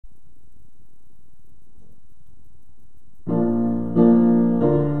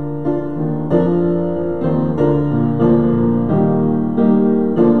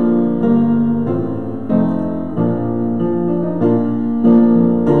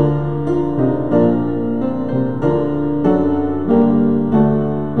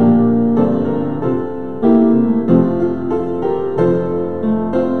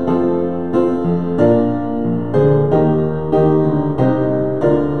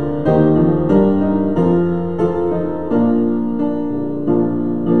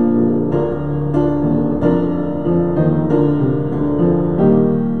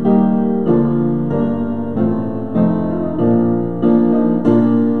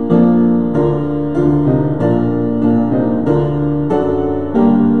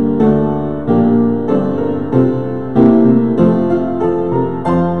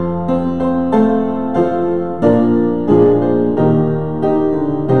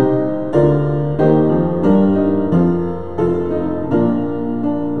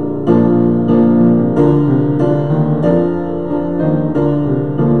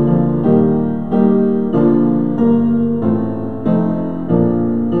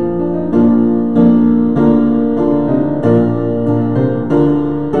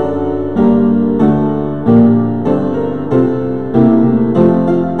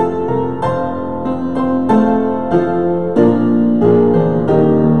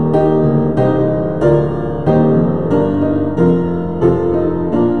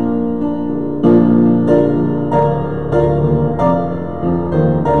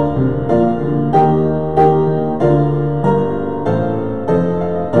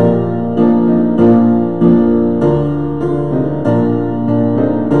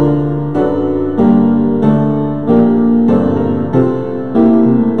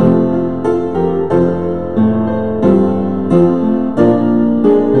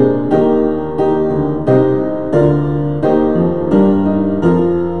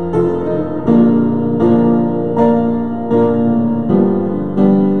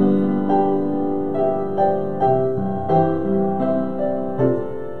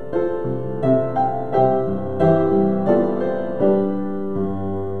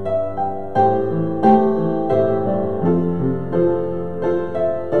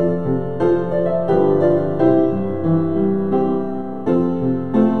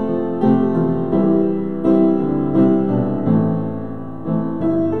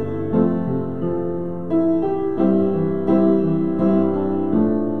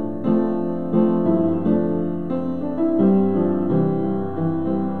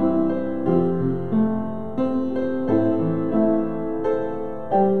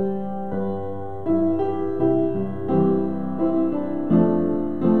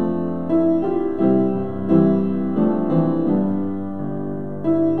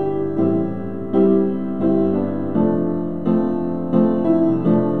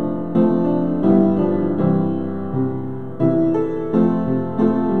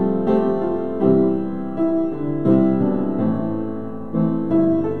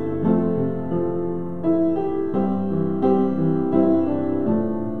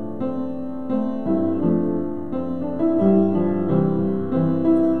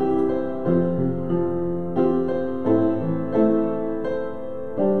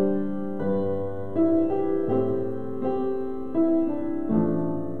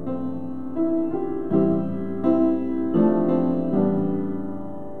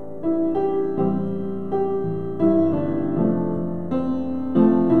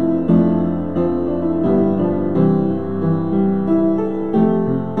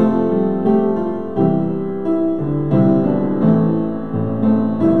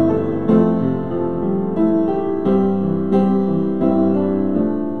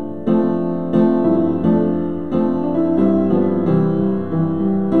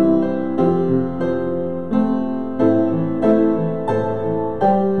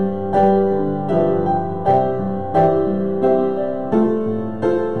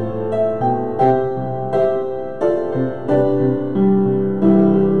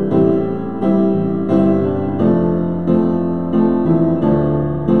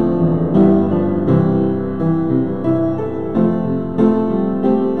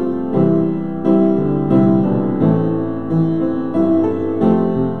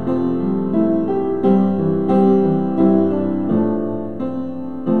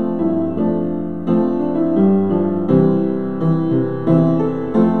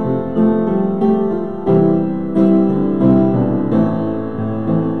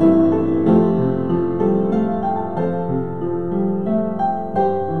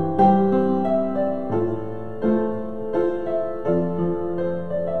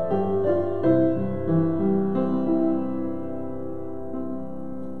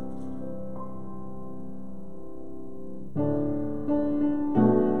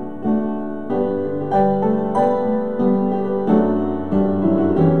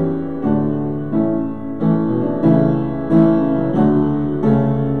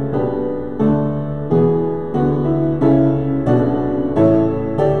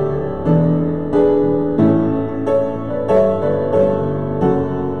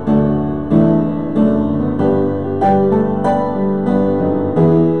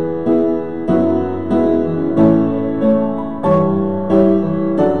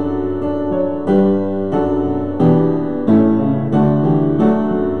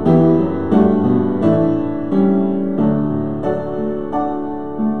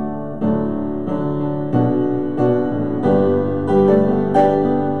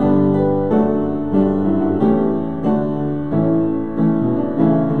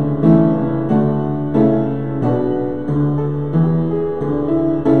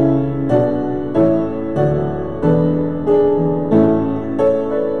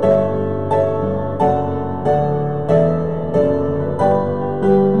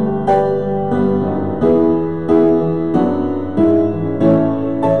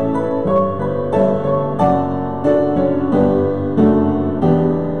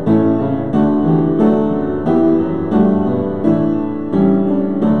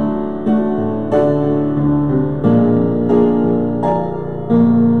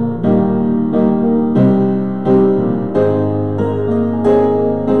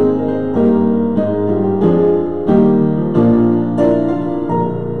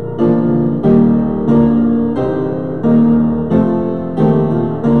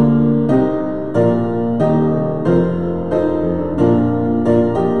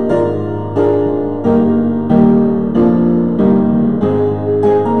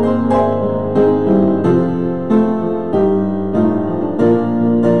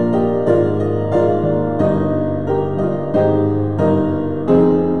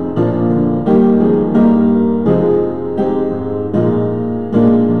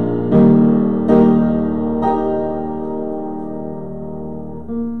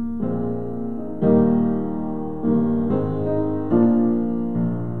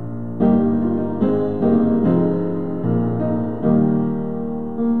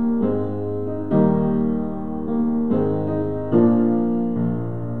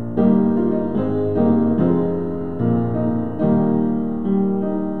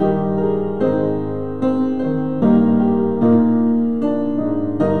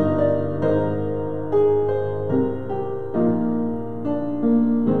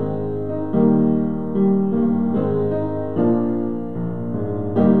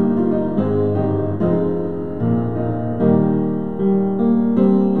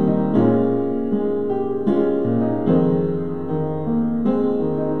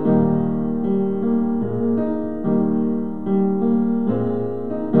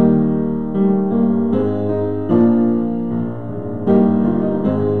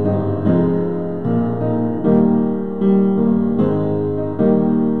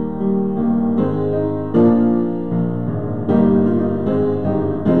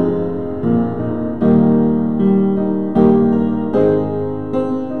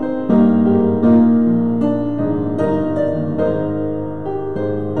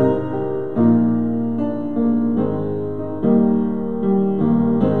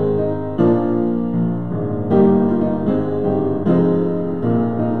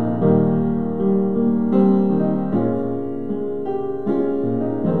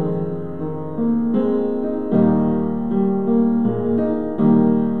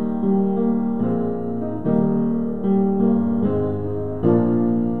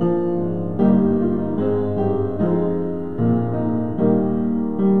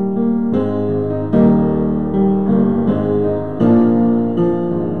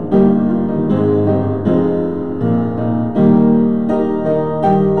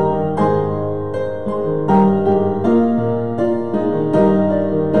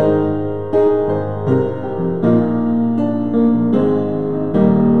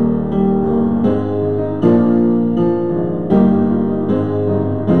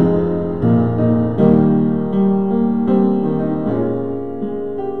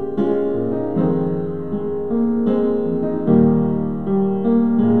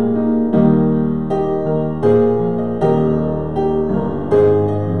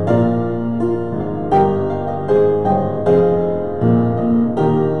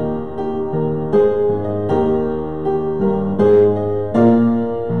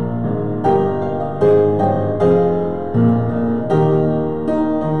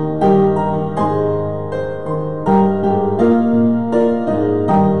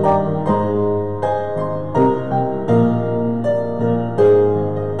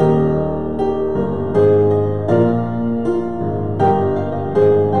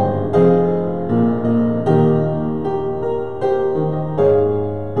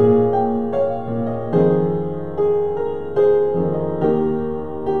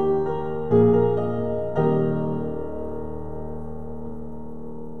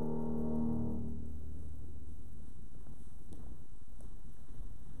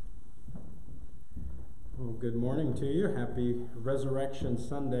Good morning to you. Happy Resurrection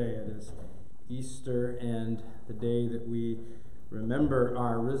Sunday. It is Easter and the day that we remember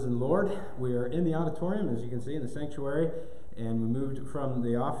our risen Lord. We are in the auditorium, as you can see, in the sanctuary, and we moved from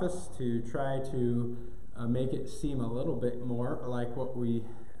the office to try to make it seem a little bit more like what we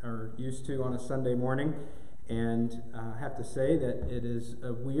are used to on a Sunday morning. And I have to say that it is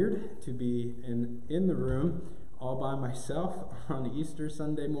weird to be in the room all by myself on Easter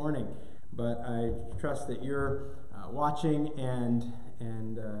Sunday morning. But I trust that you're watching and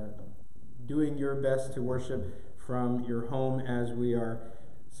doing your best to worship from your home, as we are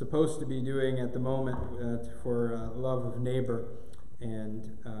supposed to be doing at the moment for love of neighbor.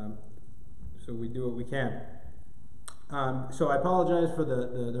 And so we do what we can. So I apologize for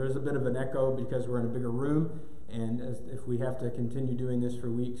there is a bit of an echo because we're in a bigger room, and if we have to continue doing this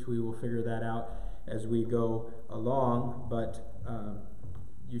for weeks, we will figure that out as we go along. But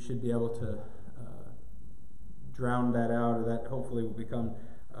you should be able to drown that out, or that hopefully will become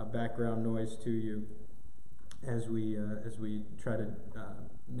background noise to you as we try to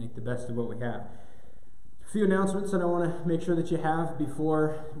make the best of what we have. A few announcements that I want to make sure that you have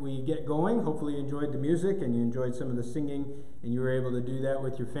before we get going. Hopefully you enjoyed the music and you enjoyed some of the singing, and you were able to do that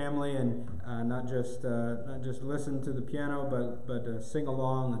with your family, and not just listen to the piano, but sing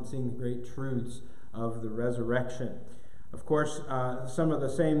along and sing the great truths of the resurrection. Of course, some of the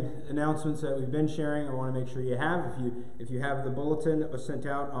same announcements that we've been sharing, I want to make sure you have. If you have the bulletin that was sent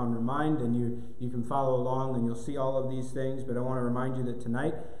out on Remind, and you can follow along, and you'll see all of these things. But I want to remind you that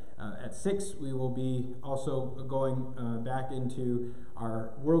tonight at 6, we will be also going back into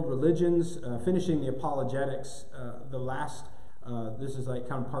our world religions, finishing the apologetics. This is like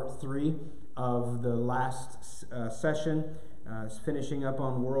kind of part 3 of the last session, finishing up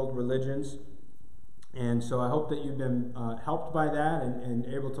on world religions. And so I hope that you've been helped by that and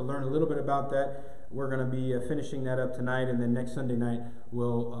able to learn a little bit about that. We're going to be finishing that up tonight, and then next Sunday night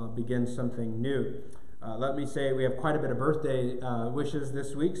we'll begin something new. Let me say we have quite a bit of birthday wishes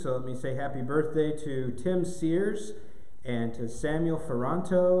this week, so let me say happy birthday to Tim Sears, and to Samuel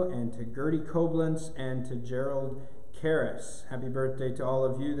Ferranto, and to Gertie Koblenz, and to Gerald Karras. Happy birthday to all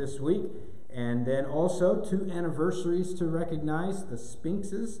of you this week. And then also 2 anniversaries to recognize: the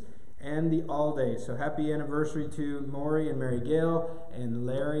Spinkses and the Aldays. So happy anniversary to Maury and Mary Gail, and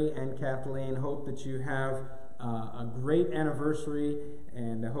Larry and Kathleen. Hope that you have a great anniversary,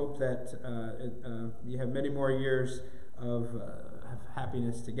 and I hope that you have many more years of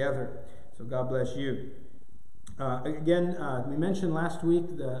happiness together. So God bless you. Again, we mentioned last week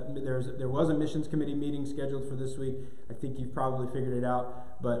there was a missions committee meeting scheduled for this week. I think you've probably figured it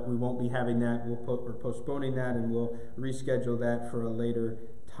out, but we won't be having that. We're postponing that, and we'll reschedule that for a later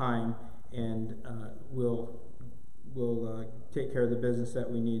time, and we'll take care of the business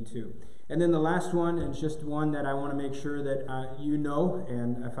that we need to. And then the last one, and just one that I want to make sure that you know,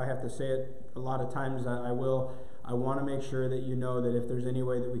 and if I have to say it a lot of times, I will. I want to make sure that you know that if there's any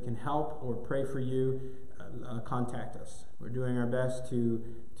way that we can help or pray for you, contact us. We're doing our best to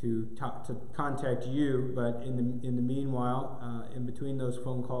contact you, but in the meanwhile, in between those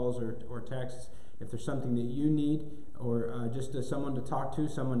phone calls or texts, if there's something that you need, or just someone to talk to,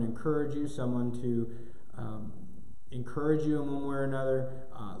 someone to encourage you, someone to encourage you in one way or another,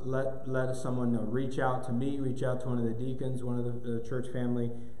 let someone know. Reach out to me, reach out to one of the deacons, one of the church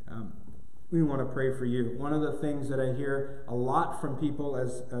family. We want to pray for you. One of the things that I hear a lot from people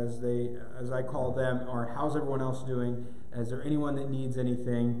as I call them are, how's everyone else doing? Is there anyone that needs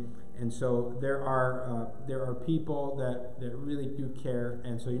anything? And so there are people that really do care,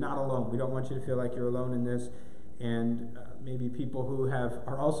 and so you're not alone. We don't want you to feel like you're alone in this. And maybe people who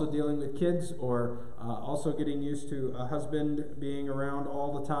are also dealing with kids, or also getting used to a husband being around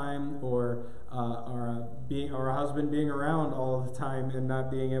all the time, or a husband being around all the time and not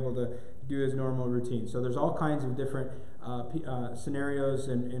being able to do his normal routine. So there's all kinds of different scenarios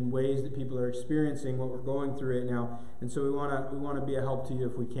and ways that people are experiencing what we're going through right now. And so we want to be a help to you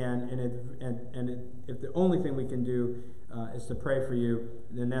if we can. And if the only thing we can do is to pray for you,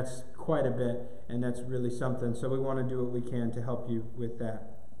 then that's quite a bit, and that's really something. So we want to do what we can to help you with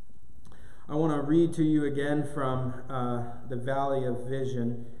that. I want to read to you again from the Valley of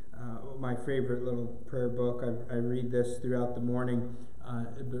Vision, my favorite little prayer book. I read this throughout the morning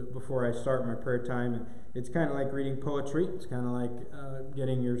before I start my prayer time. It's kind of like reading poetry. It's kind of like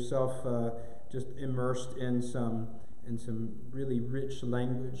getting yourself just immersed in some really rich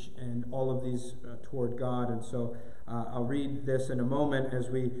language, and all of these toward God. And so I'll read this in a moment as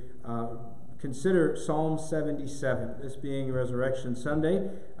we consider Psalm 77. This being Resurrection Sunday,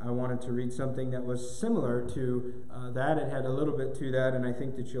 I wanted to read something that was similar to that. It had a little bit to that, and I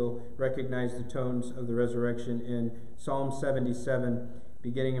think that you'll recognize the tones of the resurrection in Psalm 77,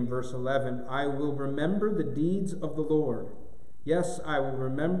 beginning in verse 11. I will remember the deeds of the Lord. Yes, I will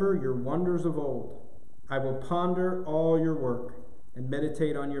remember your wonders of old. I will ponder all your work and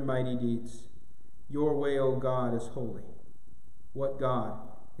meditate on your mighty deeds. Your way, O God, is holy. What God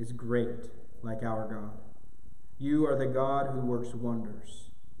is great like our God? You are the God who works wonders.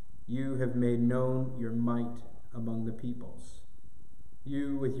 You have made known your might among the peoples.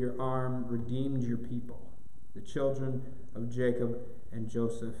 You with your arm redeemed your people, the children of Jacob and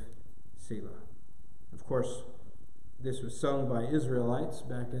Joseph, Selah. Of course, this was sung by Israelites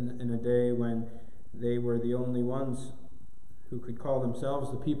back in a day when they were the only ones who could call themselves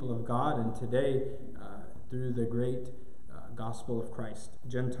the people of God, and today, through the great gospel of Christ,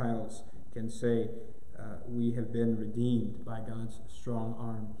 Gentiles can say, we have been redeemed by God's strong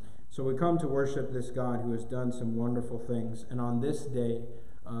arm. So we come to worship this God who has done some wonderful things, and on this day,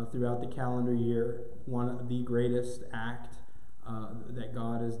 throughout the calendar year, one of the greatest act that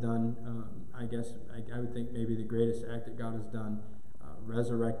God has done, I would think maybe the greatest act that God has done,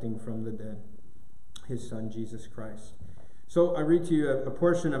 resurrecting from the dead, his Son, Jesus Christ. So I read to you a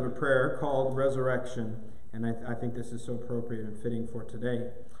portion of a prayer called Resurrection, and I think this is so appropriate and fitting for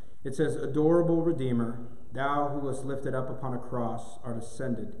today. It says, Adorable Redeemer, thou who wast lifted up upon a cross art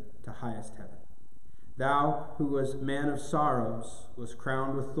ascended to highest heaven. Thou who was man of sorrows, was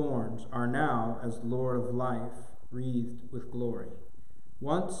crowned with thorns, are now, as Lord of life, wreathed with glory.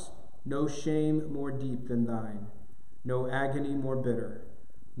 Once no shame more deep than thine, no agony more bitter,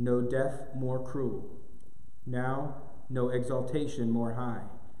 no death more cruel. Now no exaltation more high,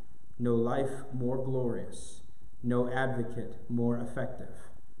 no life more glorious, no advocate more effective.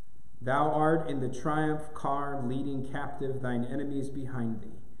 Thou art in the triumph car leading captive thine enemies behind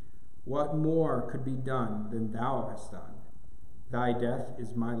thee. What more could be done than thou hast done? Thy death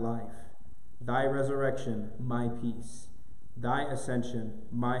is my life, thy resurrection my peace, thy ascension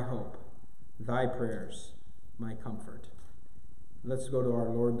my hope, thy prayers my comfort. Let's go to our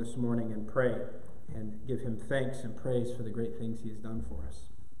Lord this morning and pray and give him thanks and praise for the great things he has done for us.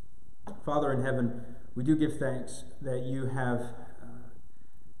 Father in heaven, we do give thanks that you have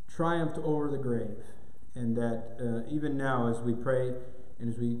triumphed over the grave, and that even now as we pray and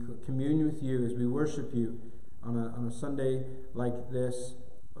as we commune with you, as we worship you on a Sunday like this,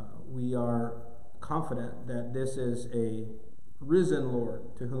 we are confident that this is a risen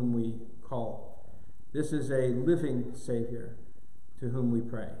Lord to whom we call. This is a living Savior to whom we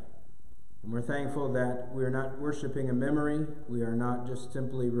pray. And we're thankful that we're not worshiping a memory. We are not just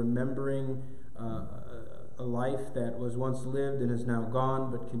simply remembering a life that was once lived and is now gone,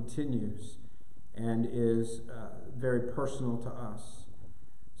 but continues and is very personal to us.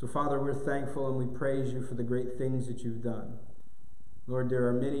 So, Father, we're thankful and we praise you for the great things that you've done. Lord, there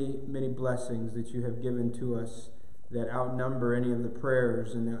are many, many blessings that you have given to us that outnumber any of the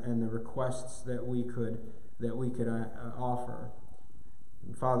prayers and the requests that we could offer.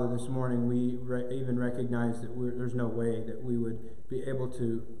 And Father, this morning we even recognize that there's no way that we would be able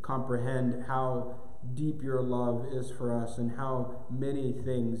to comprehend how deep your love is for us and how many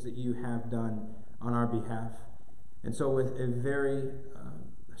things that you have done on our behalf. And so with a very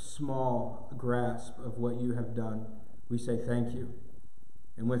small grasp of what you have done, we say thank you.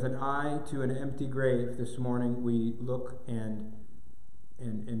 And with an eye to an empty grave this morning, we look and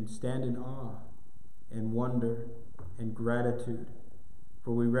stand in awe and wonder and gratitude.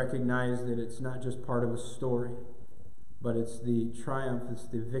 For we recognize that it's not just part of a story, but it's the triumph, it's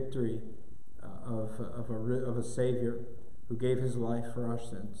the victory of a Savior who gave his life for our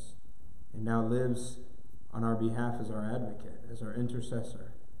sins and now lives on our behalf as our advocate, as our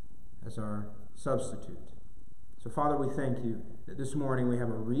intercessor, as our substitute. So, Father, we thank you that this morning we have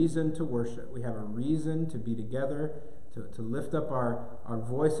a reason to worship. We have a reason to be together, to lift up our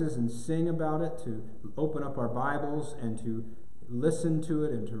voices and sing about it, to open up our Bibles and to listen to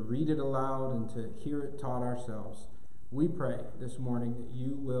it and to read it aloud and to hear it taught ourselves. We pray this morning that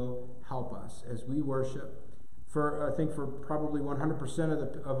you will help us as we worship. I think for probably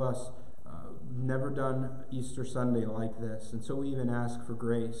 100% of us, never done Easter Sunday like this. And so we even ask for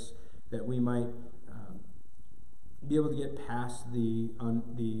grace that we might be able to get past the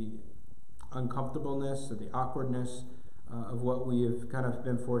uncomfortableness or the awkwardness of what we have kind of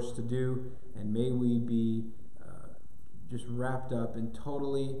been forced to do, and may we be just wrapped up and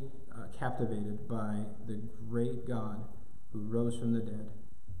totally captivated by the great God who rose from the dead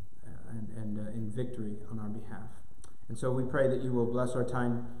and in victory on our behalf. And so we pray that you will bless our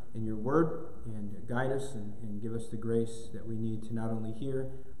time in your word and guide us and give us the grace that we need to not only hear,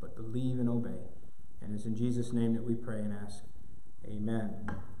 but believe and obey. And it's in Jesus' name that we pray and ask. Amen.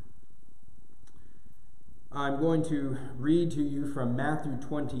 I'm going to read to you from Matthew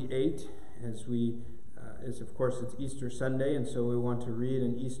 28 as of course it's Easter Sunday, and so we want to read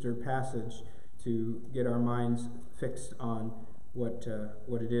an Easter passage to get our minds fixed on what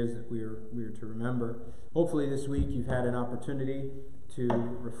it is that we are to remember. Hopefully this week you've had an opportunity to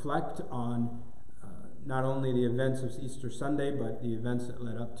reflect on not only the events of Easter Sunday, but the events that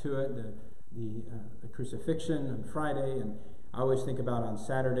led up to it, the crucifixion on Friday, and I always think about on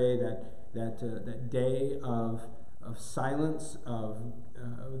Saturday that day of silence, of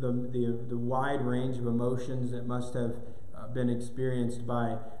the wide range of emotions that must have been experienced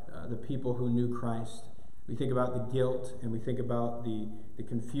by the people who knew Christ. We think about the guilt, and we think about the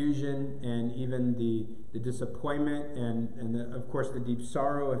confusion, and even the disappointment, and of course the deep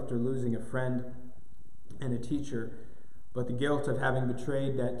sorrow after losing a friend and a teacher. But the guilt of having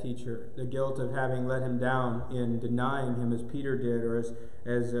betrayed that teacher, the guilt of having let him down in denying him as Peter did, or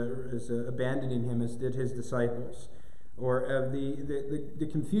as abandoning him as did his disciples, or of the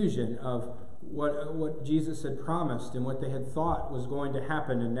confusion of what Jesus had promised and what they had thought was going to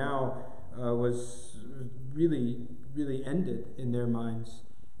happen, and now was really ended in their minds.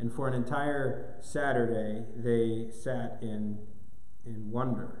 And for an entire Saturday, they sat in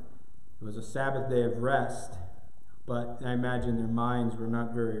wonder. It was a Sabbath day of rest, but I imagine their minds were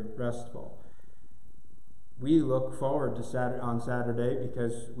not very restful. We look forward to on Saturday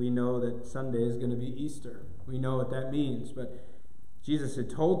because we know that Sunday is going to be Easter. We know what that means, but Jesus had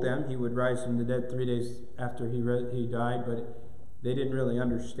told them he would rise from the dead 3 days after he died, but they didn't really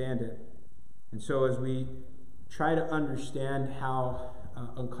understand it. And so as we try to understand how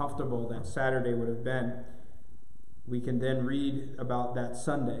uncomfortable that Saturday would have been, we can then read about that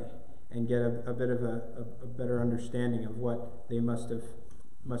Sunday and get a bit of a better understanding of what they must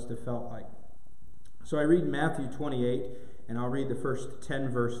have felt like. So I read Matthew 28, and I'll read the first 10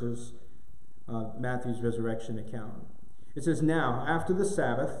 verses of Matthew's resurrection account. It says, "Now, after the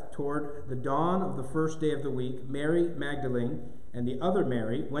Sabbath, toward the dawn of the first day of the week, Mary Magdalene and the other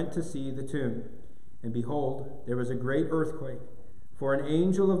Mary went to see the tomb. And behold, there was a great earthquake, for an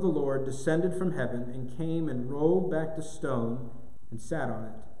angel of the Lord descended from heaven and came and rolled back the stone and sat on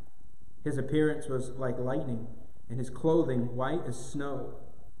it. His appearance was like lightning, and his clothing white as snow.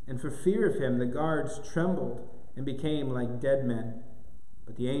 And for fear of him, the guards trembled and became like dead men.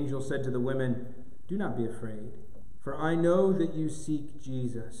 But the angel said to the women, 'Do not be afraid, for I know that you seek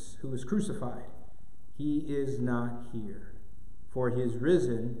Jesus, who was crucified. He is not here, for he is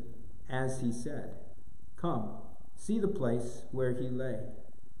risen, as he said. Come, see the place where he lay.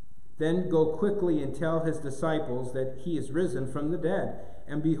 Then go quickly and tell his disciples that he is risen from the dead.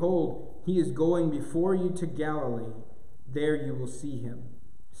 And behold, he is going before you to Galilee. There you will see him.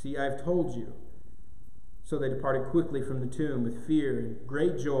 See, I have told you.' So they departed quickly from the tomb with fear and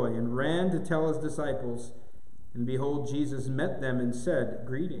great joy, and ran to tell his disciples. And behold, Jesus met them and said,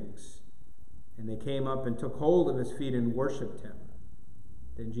 'Greetings.' And they came up and took hold of his feet and worshipped him.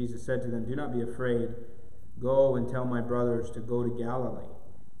 Then Jesus said to them, 'Do not be afraid. Go and tell my brothers to go to Galilee,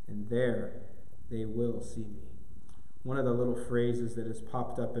 and there they will see me.'" One of the little phrases that has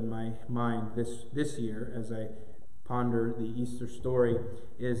popped up in my mind this year as I ponder the Easter story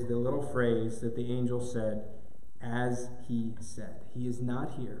is the little phrase that the angel said, "As he said." He is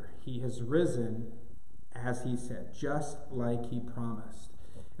not here. He has risen as he said, just like he promised.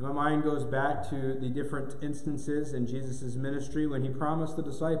 And my mind goes back to the different instances in Jesus' ministry when he promised the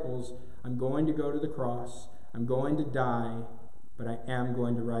disciples, "I'm going to go to the cross, I'm going to die, but I am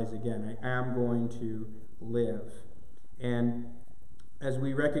going to rise again. I am going to live." And as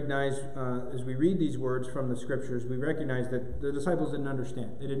we recognize, as we read these words from the scriptures, we recognize that the disciples didn't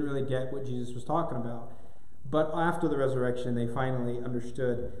understand. They didn't really get what Jesus was talking about. But after the resurrection, they finally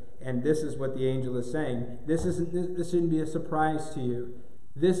understood. And this is what the angel is saying. This shouldn't be a surprise to you.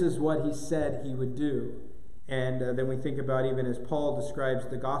 This is what he said he would do. And then we think about, even as Paul describes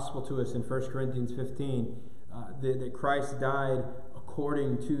the gospel to us in 1 Corinthians 15, that Christ died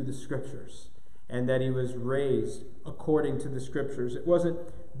according to the scriptures, and that he was raised according to the scriptures. It wasn't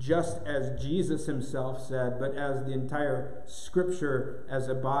just as Jesus himself said, but as the entire scripture as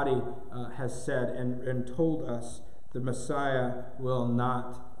a body has said and told us, the Messiah will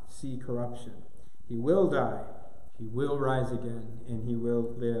not see corruption. He will die, he will rise again, and he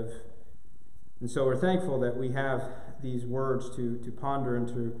will live. And so we're thankful that we have these words to ponder and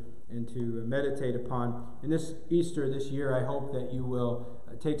to meditate upon. In this Easter this year, I hope that you will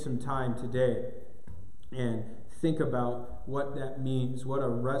take some time today and think about what that means, what a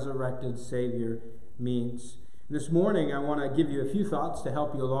resurrected Savior means. This morning, I want to give you a few thoughts to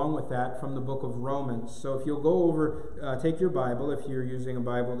help you along with that from the book of Romans. So if you'll go over, take your Bible, if you're using a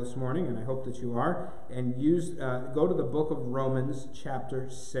Bible this morning, and I hope that you are, and go to the book of Romans chapter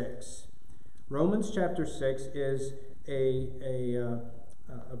 6. Romans chapter 6 is a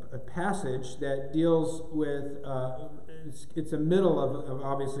passage that deals with, it's a middle of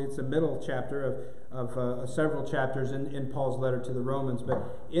obviously it's a middle chapter of several chapters in Paul's letter to the Romans.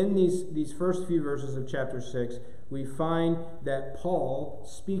 But in these first few verses of chapter 6, we find that Paul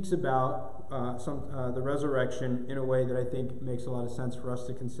speaks about the resurrection in a way that I think makes a lot of sense for us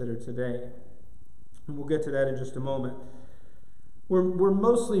to consider today. And we'll get to that in just a moment. We're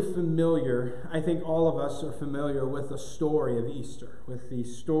mostly familiar, I think all of us are familiar with the story of Easter, with the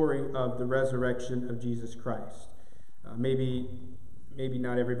story of the resurrection of Jesus Christ. Maybe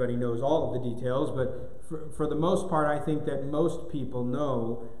not everybody knows all of the details, but for the most part, I think that most people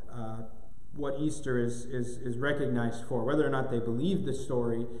know what Easter is recognized for. Whether or not they believe the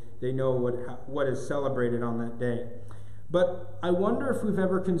story, they know what is celebrated on that day. But I wonder if we've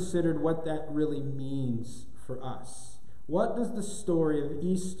ever considered what that really means for us. What does the story of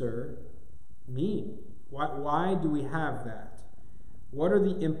Easter mean? Why do we have that? What are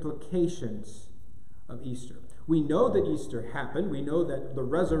the implications of Easter? We know that Easter happened. We know that the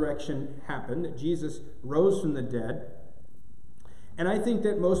resurrection happened, that Jesus rose from the dead. And I think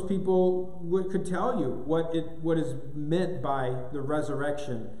that most people could tell you what is meant by the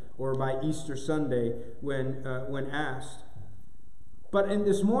resurrection or by Easter Sunday when asked. But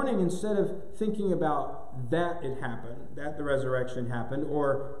this morning, instead of thinking about that it happened, that the resurrection happened,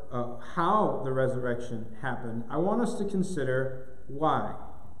 or how the resurrection happened, I want us to consider why.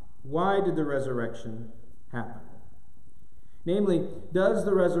 Why did the resurrection happen? Namely, does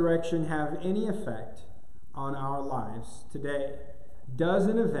the resurrection have any effect on our lives today? Does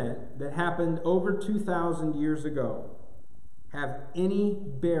an event that happened over 2,000 years ago have any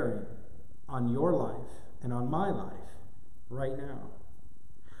bearing on your life and on my life right now?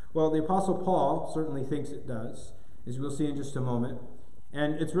 Well, the Apostle Paul certainly thinks it does, as we'll see in just a moment.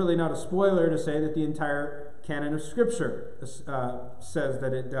 And it's really not a spoiler to say that the entire canon of Scripture says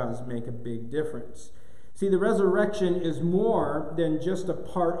that it does make a big difference. See, the resurrection is more than just a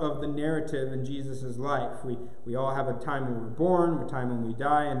part of the narrative in Jesus' life. We all have a time when we're born, a time when we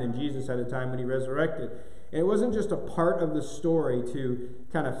die, and then Jesus had a time when he resurrected. And it wasn't just a part of the story to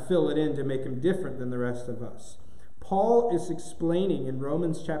kind of fill it in to make him different than the rest of us. Paul is explaining in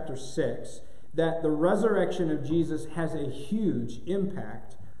Romans chapter 6 that the resurrection of Jesus has a huge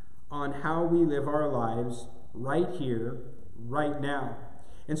impact on how we live our lives right here, right now.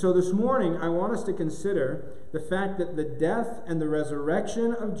 And so this morning, I want us to consider the fact that the death and the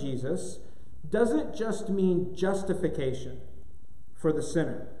resurrection of Jesus doesn't just mean justification for the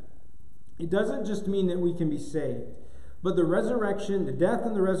sinner. It doesn't just mean that we can be saved. But the resurrection, the death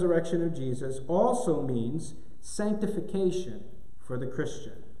and the resurrection of Jesus also means sanctification for the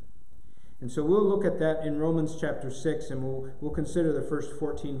Christian. And so we'll look at that in Romans chapter 6, and we'll consider the first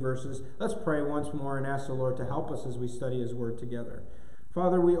 14 verses. Let's pray once more and ask the Lord to help us as we study his word together.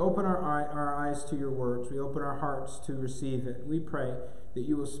 Father, we open our eyes to your words. We open our hearts to receive it. We pray that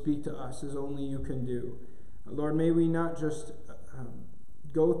you will speak to us as only you can do. Lord, may we not just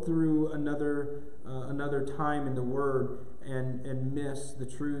go through another time in the Word and miss the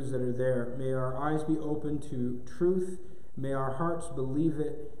truths that are there. May our eyes be open to truth. May our hearts believe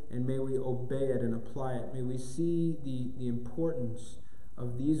it, and may we obey it and apply it. May we see the importance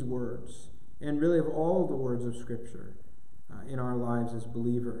of these words, and really of all the words of Scripture in our lives as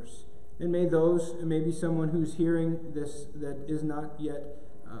believers. And may be someone who's hearing this that is not yet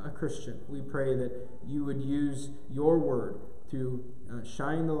a Christian. We pray that you would use your word to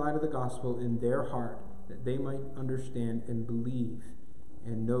shine the light of the gospel in their heart, that they might understand and believe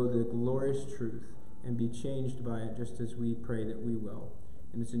and know the glorious truth and be changed by it, just as we pray that we will.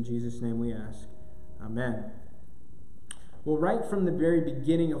 And it's in Jesus' name we ask. Amen. Well, right from the very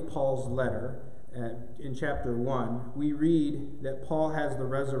beginning of Paul's letter, in chapter 1, we read that Paul has the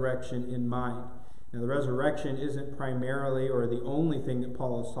resurrection in mind. Now, the resurrection isn't primarily or the only thing that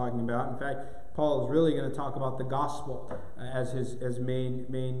Paul is talking about. In fact, Paul is really going to talk about the gospel as his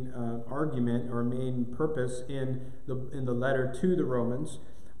main argument or main purpose in the letter to the Romans.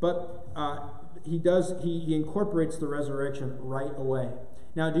 But he incorporates the resurrection right away.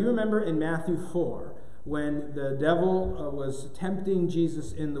 Now, do you remember in Matthew 4 when the devil was tempting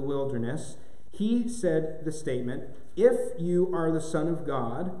Jesus in the wilderness? He said the statement, "If you are the Son of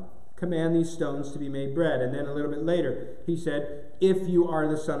God, command these stones to be made bread. And then a little bit later, he said, if you are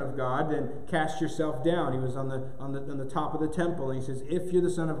the Son of God, then cast yourself down. He was on the top of the temple, and he says, if you're the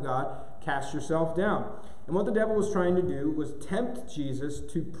Son of God, cast yourself down. And what the devil was trying to do was tempt Jesus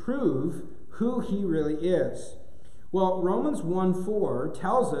to prove who he really is. Well, Romans 1:4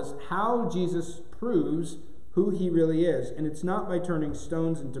 tells us how Jesus proves who he really is. And it's not by turning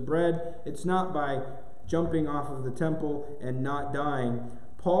stones into bread. It's not by jumping off of the temple and not dying.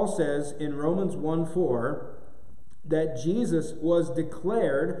 Paul says in Romans 1:4 that Jesus was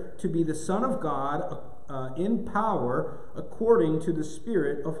declared to be the Son of God in power according to the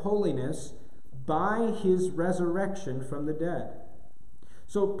Spirit of holiness by his resurrection from the dead.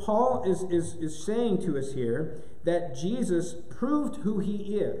 So Paul is saying to us here that Jesus proved who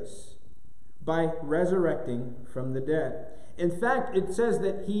he is by resurrecting from the dead. In fact, it says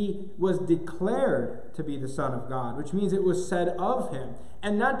that he was declared to be the Son of God, which means it was said of him.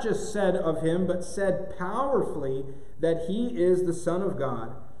 And not just said of him, but said powerfully that he is the Son of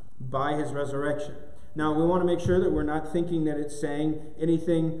God by his resurrection. Now, we want to make sure that we're not thinking that it's saying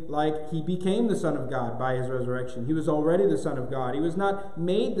anything like he became the Son of God by his resurrection. He was already the Son of God. He was not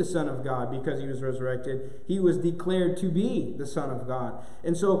made the Son of God because he was resurrected. He was declared to be the Son of God.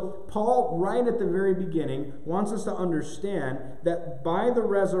 And so Paul, right at the very beginning, wants us to understand that by the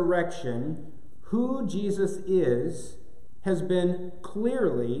resurrection, who Jesus is has been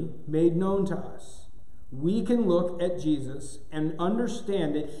clearly made known to us. We can look at Jesus and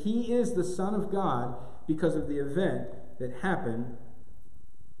understand that he is the Son of God because of the event that happened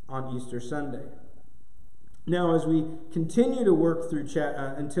on Easter Sunday. Now, as we continue to work through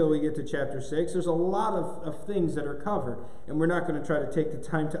until we get to chapter 6, there's a lot of things that are covered. And we're not going to try to take the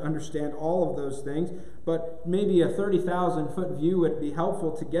time to understand all of those things, but maybe a 30,000-foot view would be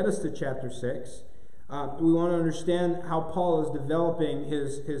helpful to get us to chapter 6. We want to understand how Paul is developing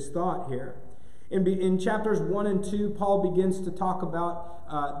his thought here. In chapters 1 and 2, Paul begins to talk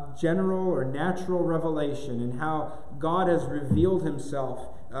about general or natural revelation and how God has revealed himself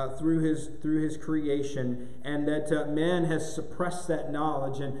through his creation, and that man has suppressed that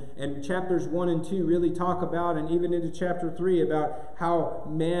knowledge. And chapters 1 and 2 really talk about, and even into chapter 3, about how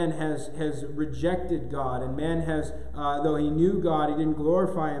man has rejected God, and man has, though he knew God, he didn't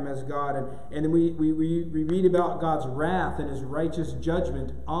glorify him as God. And then we read about God's wrath and his righteous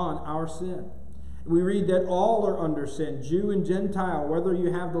judgment on our sin. We read that all are under sin, Jew and Gentile, whether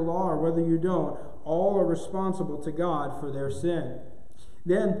you have the law or whether you don't, all are responsible to God for their sin.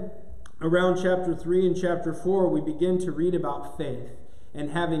 Then, around chapter 3 and chapter 4, we begin to read about faith and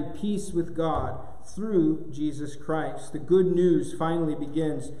having peace with God through Jesus Christ. The good news finally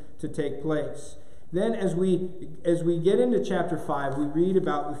begins to take place. Then, as we get into chapter 5, we read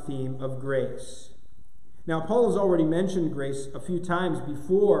about the theme of grace. Now, Paul has already mentioned grace a few times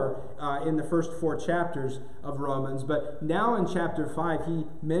before in the first 4 chapters of Romans, but now in chapter 5 he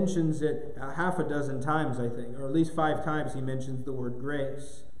mentions it half a dozen times, I think, or at least 5 times he mentions the word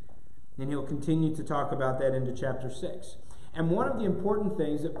grace. And he'll continue to talk about that into chapter 6. And one of the important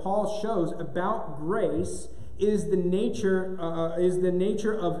things that Paul shows about grace is the nature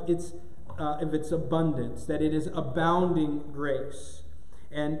of its abundance, that it is abounding grace.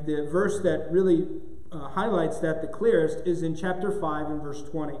 And the verse that really highlights that the clearest is in chapter 5 and verse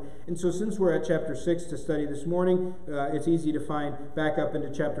 20. And so since we're at chapter 6 to study this morning, it's easy to find back up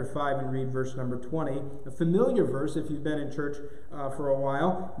into chapter 5 and read verse number 20. A familiar verse if you've been in church for a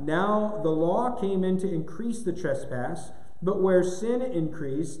while. Now the law came in to increase the trespass, but where sin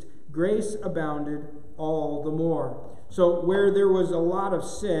increased, grace abounded all the more. So where there was a lot of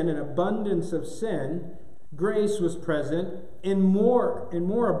sin, an abundance of sin, grace was present in more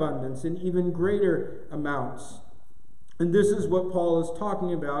abundance, in even greater amounts. And this is what Paul is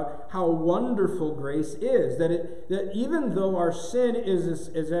talking about, how wonderful grace is. That even though our sin is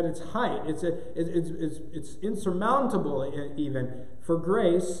at its height, it's insurmountable even, for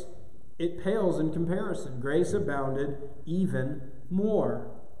grace, it pales in comparison. Grace abounded even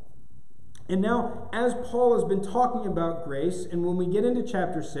more. And now, as Paul has been talking about grace, and when we get into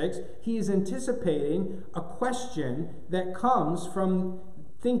chapter 6, he is anticipating a question that comes from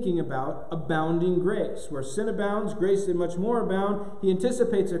thinking about abounding grace. Where sin abounds, grace did much more abound. He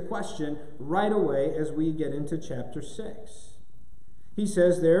anticipates a question right away as we get into chapter 6. He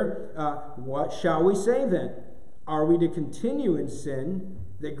says there, what shall we say then? Are we to continue in sin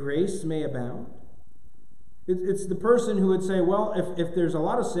that grace may abound? It's the person who would say, well, if there's a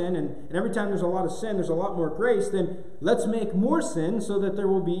lot of sin, and every time there's a lot of sin, there's a lot more grace, then let's make more sin so that there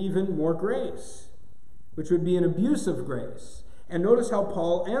will be even more grace, which would be an abuse of grace. And notice how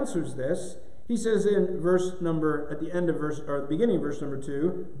Paul answers this He says at the end of verse, or the beginning of verse number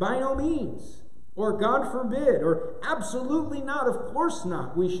 2, by no means, or God forbid, or absolutely not, of course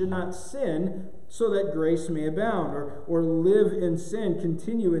not. We should not sin so that grace may abound, or live in sin,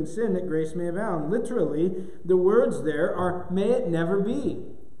 continue in sin that grace may abound. Literally, the words there are, may it never be.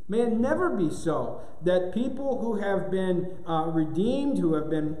 May it never be so that people who have been redeemed, who have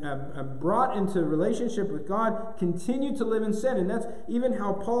been brought into relationship with God, continue to live in sin. And that's even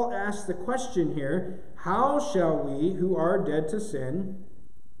how Paul asks the question here, how shall we who are dead to sin,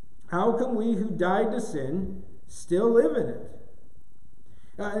 how can we who died to sin still live in it?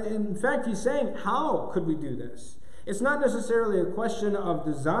 In fact, he's saying, how could we do this? It's not necessarily a question of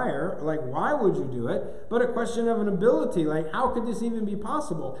desire, like why would you do it, but a question of an ability, like how could this even be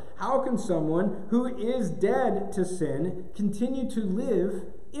possible? How can someone who is dead to sin continue to live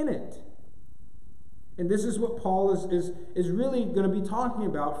in it? And this is what Paul is really going to be talking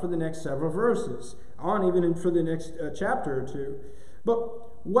about for the next several verses, on even for the next chapter or two.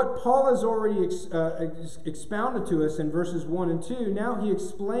 But what Paul has already expounded to us in verses 1 and 2, now he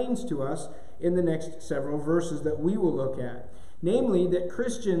explains to us in the next several verses that we will look at. Namely, that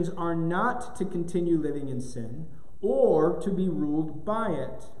Christians are not to continue living in sin or to be ruled by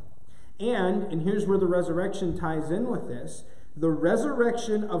it. And here's where the resurrection ties in with this, the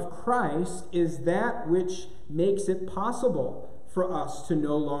resurrection of Christ is that which makes it possible for us to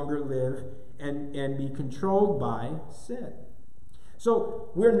no longer live and be controlled by sin. So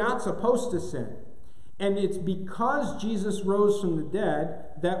we're not supposed to sin. And it's because Jesus rose from the dead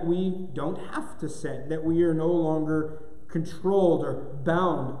that we don't have to sin, that we are no longer controlled or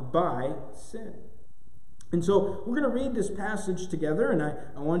bound by sin. And so we're going to read this passage together, and I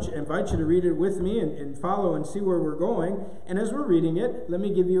invite you to read it with me and follow and see where we're going. And as we're reading it, let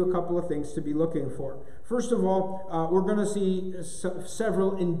me give you a couple of things to be looking for. First of all, we're going to see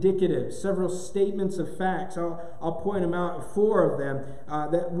several indicatives, several statements of facts. I'll point them out, 4 of them,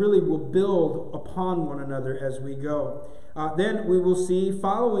 that really will build upon one another as we go. Then we will see,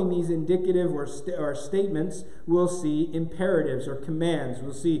 following these indicative or statements, we'll see imperatives or commands.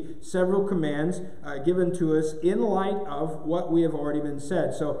 We'll see several commands given to us in light of what we have already been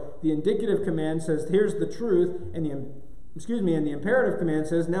said. So the indicative command says, here's the truth, and the imperative command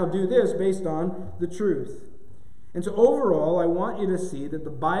says, now do this based on the truth. And so overall, I want you to see that the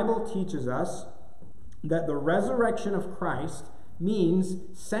Bible teaches us that the resurrection of Christ means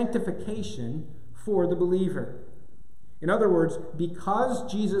sanctification for the believer. In other words,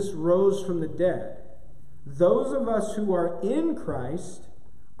 because Jesus rose from the dead, those of us who are in Christ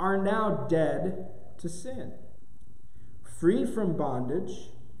are now dead to sin, free from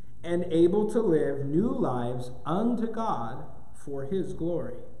bondage, and able to live new lives unto God for His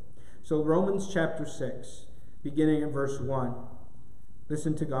glory. So Romans chapter 6, beginning at verse 1.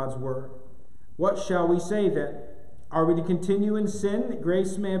 Listen to God's word. What shall we say then? Are we to continue in sin that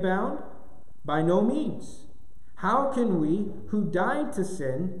grace may abound? By no means. How can we who died to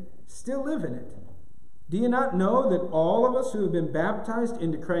sin still live in it? Do you not know that all of us who have been baptized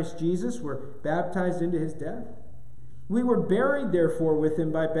into Christ Jesus were baptized into His death? We were buried, therefore, with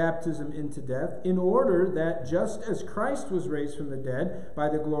Him by baptism into death, in order that just as Christ was raised from the dead by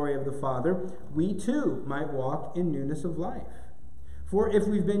the glory of the Father, we too might walk in newness of life. For if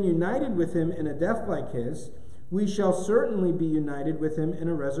we've been united with Him in a death like His, we shall certainly be united with Him in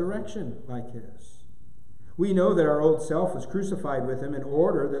a resurrection like His. We know that our old self was crucified with Him in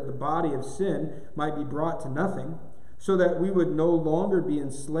order that the body of sin might be brought to nothing, so that we would no longer be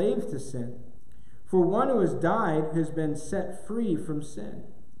enslaved to sin. For one who has died has been set free from sin.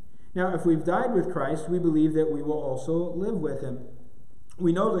 Now, if we've died with Christ, we believe that we will also live with Him.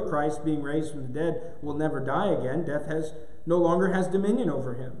 We know that Christ, being raised from the dead, will never die again. Death no longer has dominion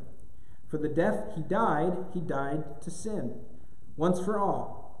over Him. For the death He died to sin, once for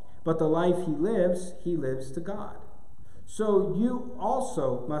all. But the life He lives to God. So you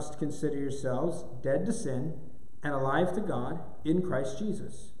also must consider yourselves dead to sin and alive to God in Christ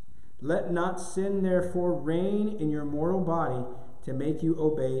Jesus. Let not sin therefore reign in your mortal body to make you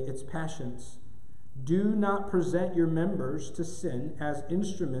obey its passions. Do not present your members to sin as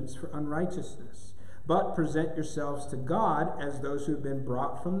instruments for unrighteousness, but present yourselves to God as those who have been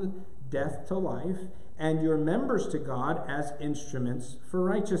brought from death to life, and your members to God as instruments for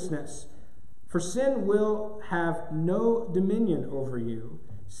righteousness. For sin will have no dominion over you,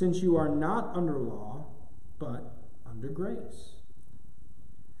 since you are not under law, but under grace.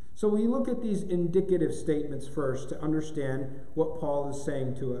 So we look at these indicative statements first to understand what Paul is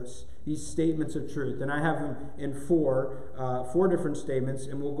saying to us, these statements of truth. And I have them in four different statements,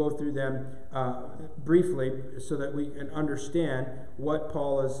 and we'll go through them briefly so that we can understand what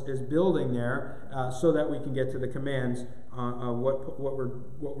Paul is building there, so that we can get to the commands, what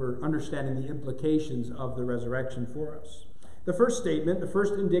we're understanding the implications of the resurrection for us. The first statement, the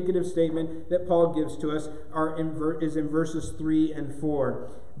first indicative statement that Paul gives to us is in verses 3 and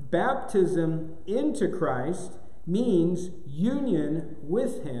 4. Baptism into Christ means union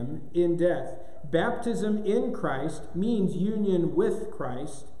with him in death. Baptism in Christ means union with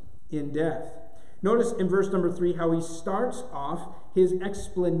Christ in death. Notice in verse number 3 how he starts off his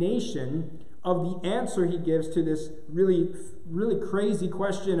explanation of the answer he gives to this really, really crazy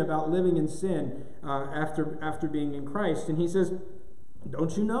question about living in sin after being in Christ. And he says,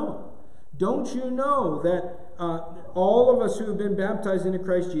 don't you know? Don't you know that all of us who have been baptized into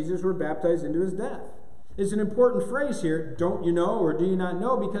Christ Jesus were baptized into his death? It's an important phrase here, don't you know or do you not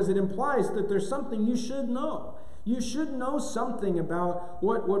know, because it implies that there's something you should know. You should know something about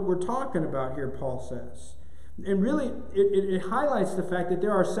what we're talking about here, Paul says. And really, it highlights the fact that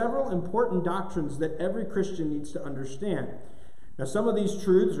there are several important doctrines that every Christian needs to understand. Now, some of these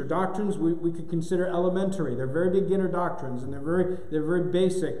truths or doctrines we could consider elementary. They're very beginner doctrines, and they're very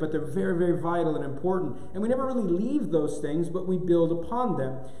basic, but they're very, very vital and important. And we never really leave those things, but we build upon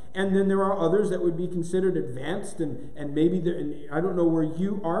them. And then there are others that would be considered advanced, and maybe I don't know where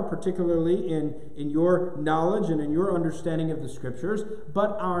you are, particularly in your knowledge and in your understanding of the Scriptures,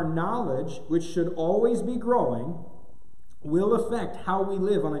 but our knowledge, which should always be growing, will affect how we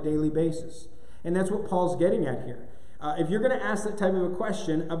live on a daily basis. And that's what Paul's getting at here. If you're going to ask that type of a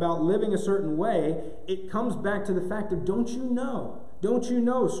question about living a certain way, it comes back to the fact of don't you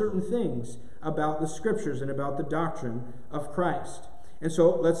know certain things about the Scriptures and about the doctrine of Christ. And so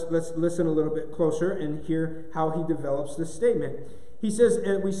let's listen a little bit closer and hear how he develops this statement. He says,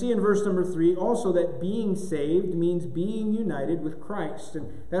 and we see in verse number 3 also that being saved means being united with Christ.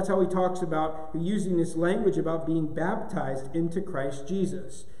 And that's how he talks about using this language about being baptized into Christ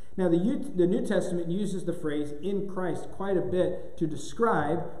Jesus. Now, the New Testament uses the phrase in Christ quite a bit to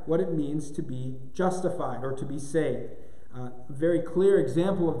describe what it means to be justified or to be saved. A very clear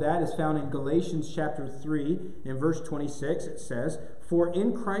example of that is found in Galatians chapter 3 in verse 26. It says, "For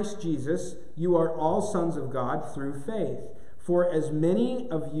in Christ Jesus you are all sons of God through faith. For as many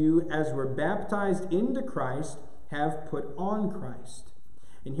of you as were baptized into Christ have put on Christ."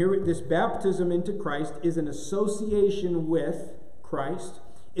 And here, this baptism into Christ is an association with Christ.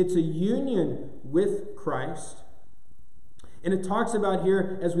 It's a union with Christ. And it talks about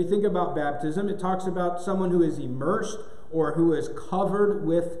here, as we think about baptism, it talks about someone who is immersed or who is covered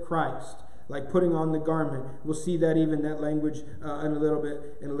with Christ, like putting on the garment. We'll see that even that language in a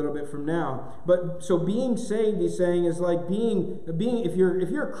little bit from now. But so being saved, he's saying, is like being if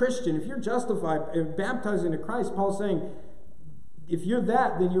you're a Christian, if you're justified, baptized into Christ, Paul's saying, if you're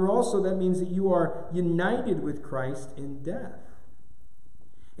that, then that means that you are united with Christ in death.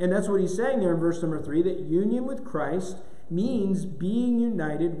 And that's what he's saying there in verse number 3, that union with Christ means being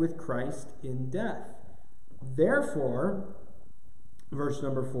united with Christ in death. Therefore, verse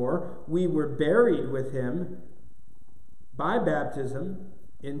number 4, we were buried with him by baptism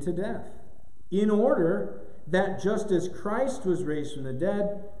into death, in order that just as Christ was raised from the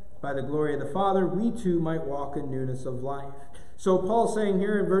dead by the glory of the Father, we too might walk in newness of life. So Paul's saying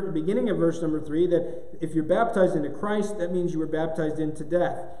here in the beginning of verse number 3 that if you're baptized into Christ, that means you were baptized into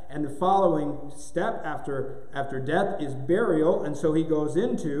death. And the following step after death is burial. And so he goes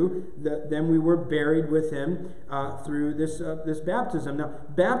into then we were buried with him through this baptism. Now,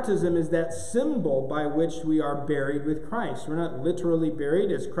 baptism is that symbol by which we are buried with Christ. We're not literally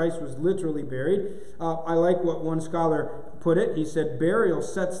buried as Christ was literally buried. I like what one scholar put it. He said, burial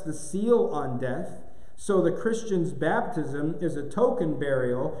sets the seal on death. So the Christian's baptism is a token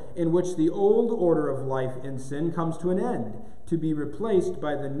burial in which the old order of life in sin comes to an end, to be replaced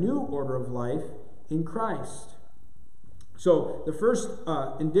by the new order of life in Christ. So the first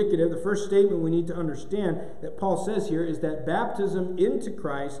the first statement we need to understand that Paul says here is that baptism into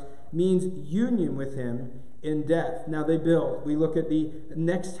Christ means union with him in death. Now they build. We look at the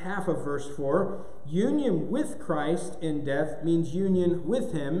next half of verse 4. Union with Christ in death means union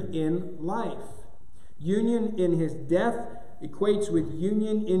with him in life. Union in his death equates with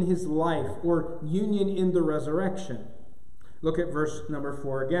union in his life, or union in the resurrection. Look at verse number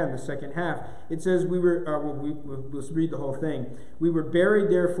 4 again, the second half. It says we'll read the whole thing. We were buried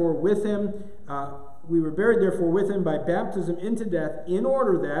therefore with him. We were buried therefore with him by baptism into death, in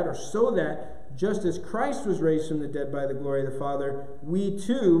order that, or so that, just as Christ was raised from the dead by the glory of the Father, we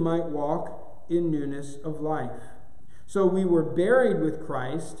too might walk in newness of life. So we were buried with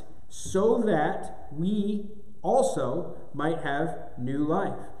Christ so that we also might have new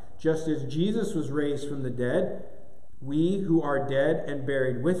life. Just as Jesus was raised from the dead, we who are dead and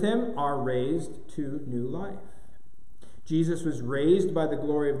buried with him are raised to new life. Jesus was raised by the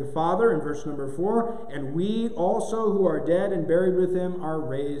glory of the Father in verse number 4, and we also who are dead and buried with him are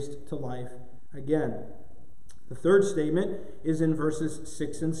raised to life again. The third statement is in verses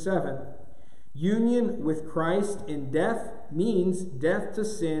 6 and 7. Union with Christ in death means death to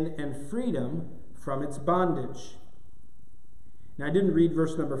sin and freedom from its bondage. Now, I didn't read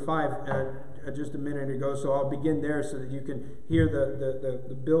verse number 5 just a minute ago, so I'll begin there so that you can hear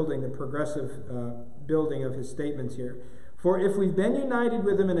the building, the progressive building of his statements here. For if we've been united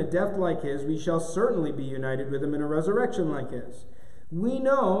with him in a death like his, we shall certainly be united with him in a resurrection like his. We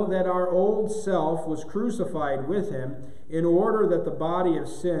know that our old self was crucified with him in order that the body of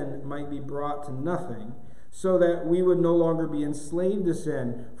sin might be brought to nothing, so that we would no longer be enslaved to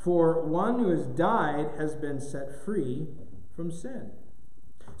sin. For one who has died has been set free from sin.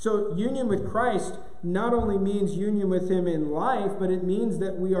 So union with Christ not only means union with him in life, but it means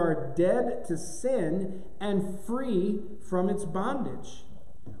that we are dead to sin and free from its bondage.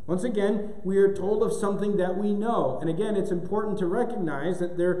 Once again, we are told of something that we know. And again, it's important to recognize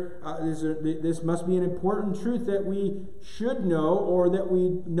that this must be an important truth that we should know, or that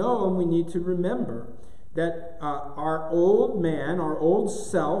we know and we need to remember. That our old man, our old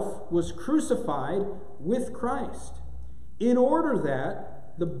self, was crucified with Christ in order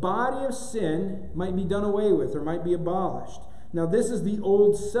that the body of sin might be done away with or might be abolished. Now, this is the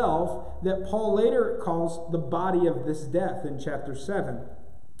old self that Paul later calls the body of this death in chapter 7.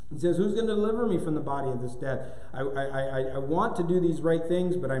 He says, who's going to deliver me from the body of this death? I want to do these right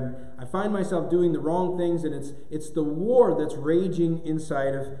things, but I find myself doing the wrong things, and it's the war that's raging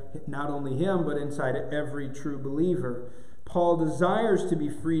inside of not only him, but inside of every true believer. Paul desires to be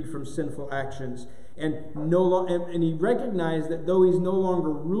freed from sinful actions, and he recognized that though he's no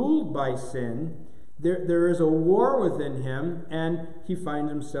longer ruled by sin, there is a war within him, and he finds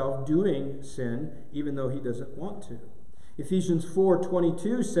himself doing sin even though he doesn't want to. Ephesians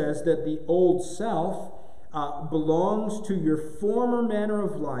 4:22 says that the old self belongs to your former manner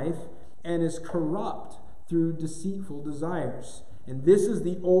of life and is corrupt through deceitful desires. And this is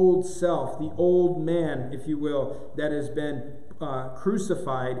the old self, the old man, if you will, that has been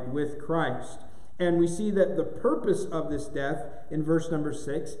crucified with Christ. And we see that the purpose of this death in verse number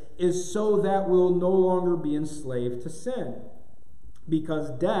 6 is so that we'll no longer be enslaved to sin.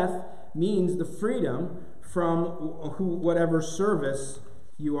 Because death means the freedom from whatever service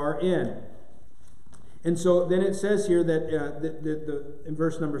you are in. And so then it says here that in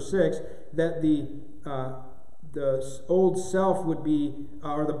verse number 6 that the old self would be,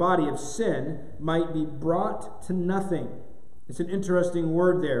 or the body of sin might be brought to nothing. It's an interesting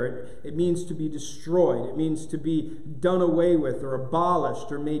word there. It means to be destroyed. It means to be done away with or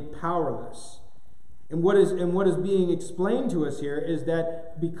abolished or made powerless. And what is being explained to us here is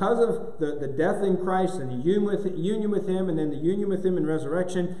that because of the death in Christ and the union with him and then the union with him in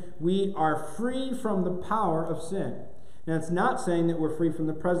resurrection, we are free from the power of sin. Now, it's not saying that we're free from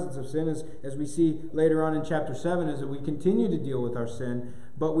the presence of sin, as we see later on in chapter 7, as we continue to deal with our sin,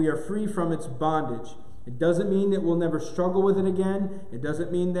 but we are free from its bondage. It doesn't mean that we'll never struggle with it again. It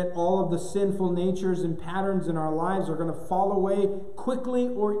doesn't mean that all of the sinful natures and patterns in our lives are going to fall away quickly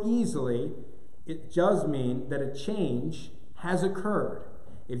or easily. It does mean that a change has occurred.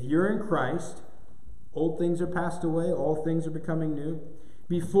 If you're in Christ, old things are passed away, all things are becoming new.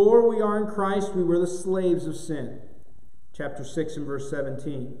 Before we are in Christ, we were the slaves of sin. Chapter 6 and verse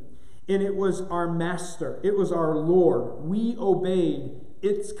 17. And it was our master, it was our Lord. We obeyed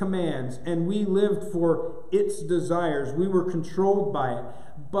its commands, and we lived for its desires. We were controlled by it.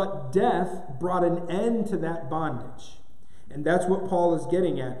 But death brought an end to that bondage. And that's what Paul is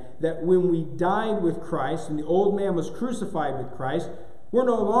getting at, that when we died with Christ and the old man was crucified with Christ, we're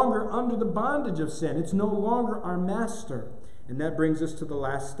no longer under the bondage of sin. It's no longer our master. And that brings us to the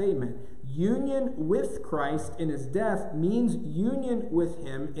last statement. Union with Christ in his death means union with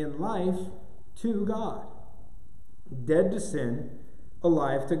him in life to God. Dead to sin,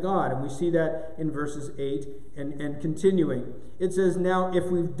 alive to God. And we see that in verses 8 and continuing. It says, now if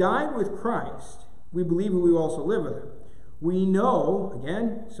we've died with Christ, we believe we will also live with him. We know,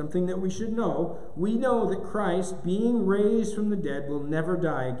 again, something that we should know, we know that Christ, being raised from the dead, will never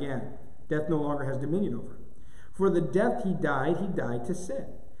die again. Death no longer has dominion over him. For the death he died to sin.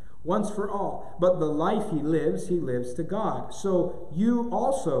 once for all. But the life he lives to God. So you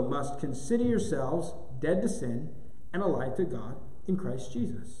also must consider yourselves dead to sin and alive to God in Christ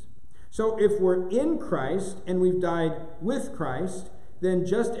Jesus. So if we're in Christ and we've died with Christ, then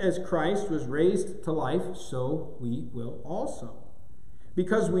just as Christ was raised to life, so we will also.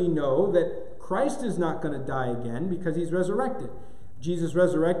 Because we know that Christ is not going to die again because he's resurrected. Jesus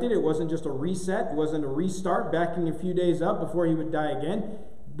resurrected. It wasn't just a reset. It wasn't a restart, backing a few days up before he would die again.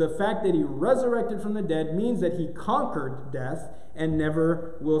 The fact that he resurrected from the dead means that he conquered death and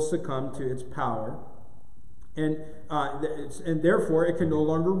never will succumb to its power. And therefore, it can no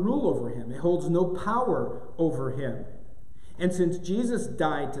longer rule over him. It holds no power over him. And since Jesus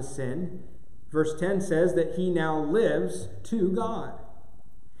died to sin, verse 10 says that he now lives to God.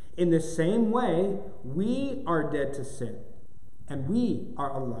 In the same way, we are dead to sin, and we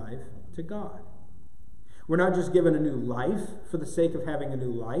are alive to God. We're not just given a new life for the sake of having a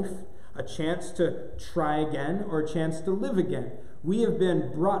new life, a chance to try again, or a chance to live again. We have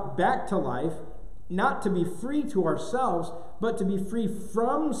been brought back to life, not to be free to ourselves, but to be free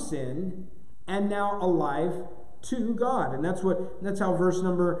from sin, and now alive to God. And that's how verse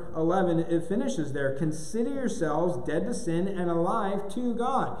number 11, it finishes there. Consider yourselves dead to sin and alive to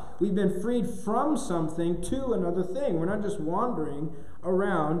God. We've been freed from something to another thing. We're not just wandering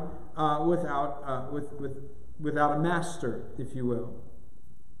around without a master, if you will.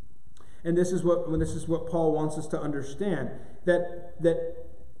 And this is what Paul wants us to understand, that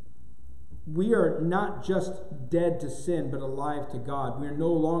we are not just dead to sin, but alive to God. We are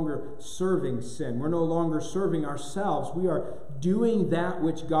no longer serving sin. We're no longer serving ourselves. We are doing that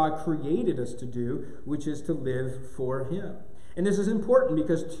which God created us to do, which is to live for him. And this is important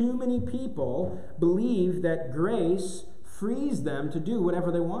because too many people believe that grace frees them to do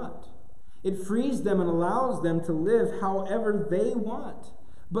whatever they want. It frees them and allows them to live however they want.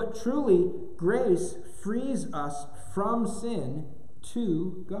 But truly, grace frees us from sin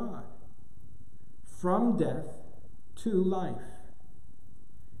to God. From death to life.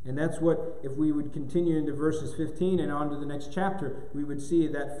 And that's what, if we would continue into verses 15 and on to the next chapter, we would see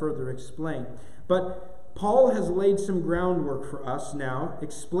that further explained. But Paul has laid some groundwork for us now,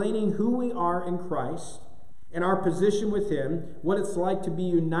 explaining who we are in Christ and our position with him, what it's like to be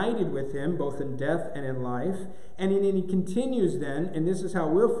united with him, both in death and in life. And then he continues then, and this is how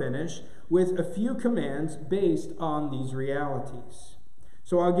we'll finish, with a few commands based on these realities.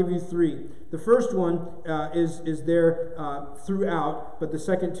 So I'll give you three. The first one is there throughout, but the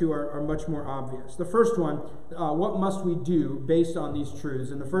second two are much more obvious. The first one, what must we do based on these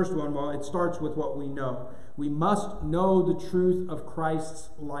truths? And the first one, well, it starts with what we know. We must know the truth of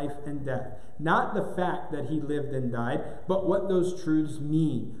Christ's life and death. Not the fact that he lived and died, but what those truths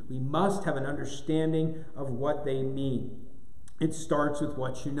mean. We must have an understanding of what they mean. It starts with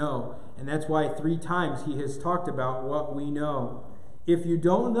what you know. And that's why 3 times he has talked about what we know. If you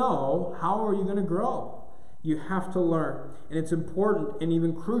don't know, how are you going to grow? You have to learn. And it's important and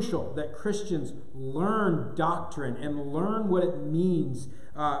even crucial that Christians learn doctrine and learn what it means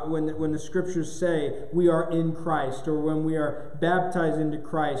when the scriptures say we are in Christ, or when we are baptized into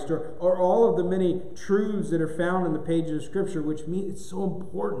Christ, or all of the many truths that are found in the pages of scripture, which means it's so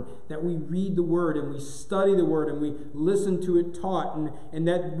important that we read the word and we study the word and we listen to it taught, and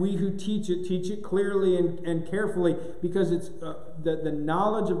that we who teach it clearly and carefully, because it's the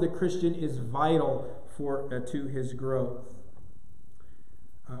knowledge of the Christian is vital to his growth.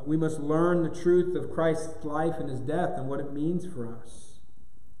 We must learn the truth of Christ's life and his death and what it means for us.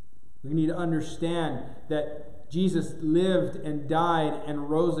 We need to understand that Jesus lived and died and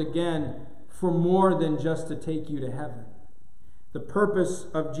rose again for more than just to take you to heaven. The purpose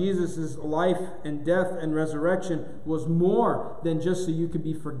of Jesus' life and death and resurrection was more than just so you could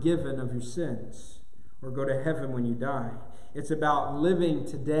be forgiven of your sins or go to heaven when you die. It's about living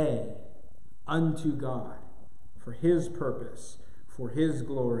today unto God for his purpose, for his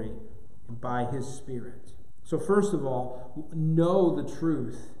glory, and by his Spirit. So first of all, know the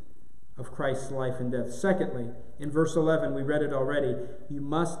truth of Christ's life and death. Secondly, in verse 11, we read it already, you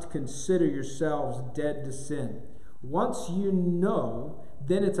must consider yourselves dead to sin. Once you know,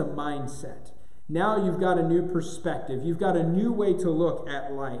 then it's a mindset. Now you've got a new perspective. You've got a new way to look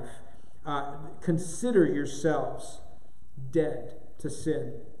at life. Consider yourselves dead to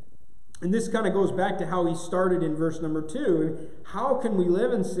sin. And this kind of goes back to how he started in verse number 2. How can we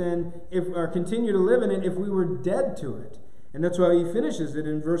live in sin or continue to live in it if we were dead to it? And that's why he finishes it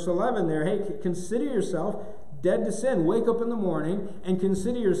in verse 11 there. Hey, consider yourself dead to sin. Wake up in the morning and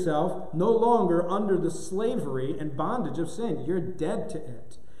consider yourself no longer under the slavery and bondage of sin. You're dead to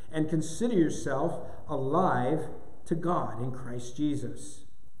it. And consider yourself alive to God in Christ Jesus.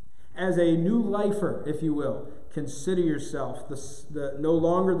 As a new lifer, if you will, consider yourself no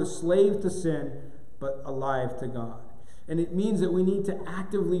longer the slave to sin, but alive to God. And it means that we need to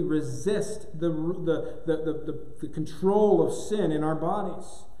actively resist the control of sin in our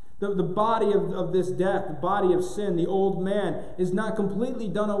bodies. The body of this death, the body of sin, the old man, is not completely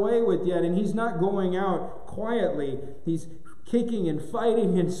done away with yet, and he's not going out quietly. He's kicking and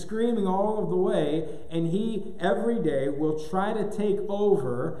fighting and screaming all of the way, and he every day will try to take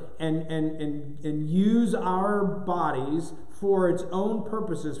over and use our bodies for its own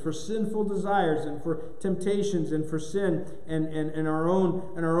purposes, for sinful desires and for temptations and for sin and our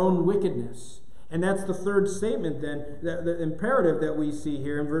own wickedness. And that's the third statement then, the imperative that we see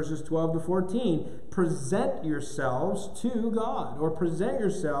here in verses 12 to 14. Present yourselves to God, or present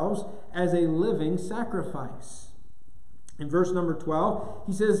yourselves as a living sacrifice. In verse number 12,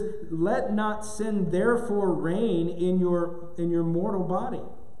 he says, let not sin therefore reign in your mortal body.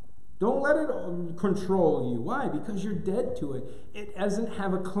 Don't let it control you. Why? Because you're dead to it. It doesn't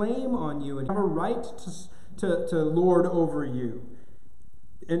have a claim on you and have a right to lord over you.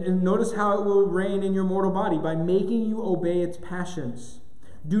 And notice how it will reign in your mortal body, by making you obey its passions.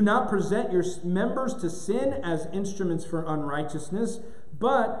 Do not present your members to sin as instruments for unrighteousness,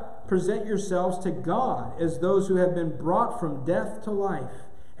 but present yourselves to God as those who have been brought from death to life,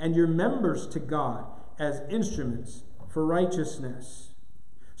 and your members to God as instruments for righteousness.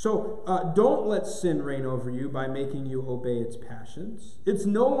 So don't let sin reign over you by making you obey its passions. It's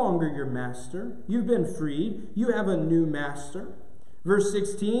no longer your master. You've been freed. You have a new master. Verse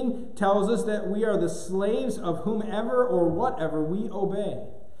 16 tells us that we are the slaves of whomever or whatever we obey.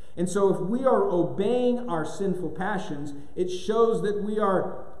 And so if we are obeying our sinful passions, it shows that we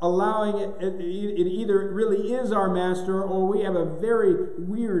are allowing it either really is our master, or we have a very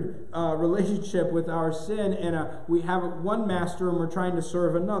weird relationship with our sin, and we have one master and we're trying to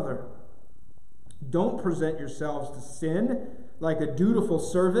serve another. Don't present yourselves to sin like a dutiful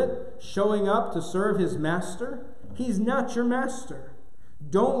servant showing up to serve his master. He's not your master.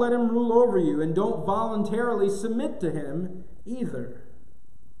 Don't let him rule over you, and don't voluntarily submit to him either.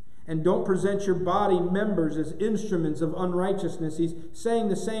 And don't present your body members as instruments of unrighteousness. He's saying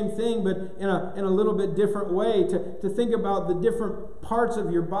the same thing, but in a little bit different way, to think about the different parts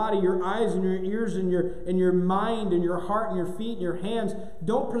of your body, your eyes and your ears and your mind and your heart and your feet and your hands.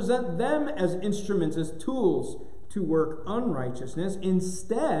 Don't present them as instruments, as tools to work unrighteousness.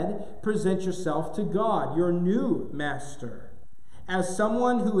 Instead, present yourself to God, your new master, as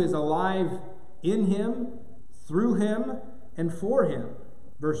someone who is alive in him, through him, and for him.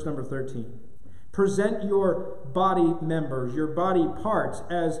 Verse number 13. Present your body members, your body parts,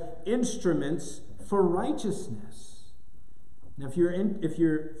 as instruments for righteousness. Now, if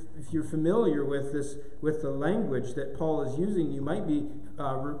you're familiar with this, with the language that Paul is using, you might be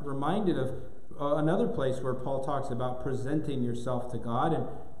reminded of another place where Paul talks about presenting yourself to God,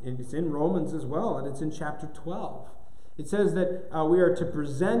 and it's in Romans as well, and it's in chapter 12. It says that we are to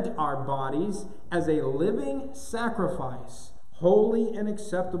present our bodies as a living sacrifice, holy and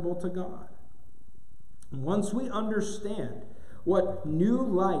acceptable to God. Once we understand what new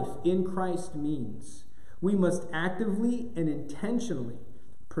life in Christ means, we must actively and intentionally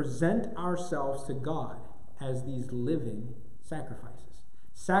present ourselves to God as these living sacrifices.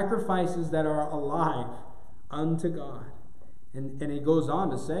 Sacrifices that are alive unto God. And it goes on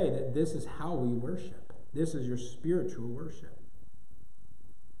to say that this is how we worship. This is your spiritual worship.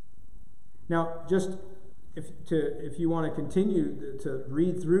 Now, just if you want to continue to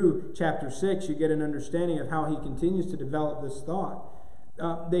read through chapter 6, you get an understanding of how he continues to develop this thought.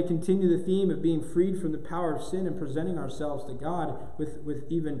 They continue the theme of being freed from the power of sin and presenting ourselves to God with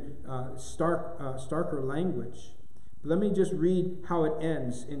even starker language. Let me just read how it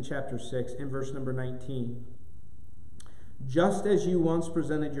ends in chapter 6 in verse number 19. Just as you once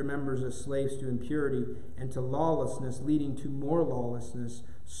presented your members as slaves to impurity and to lawlessness, leading to more lawlessness,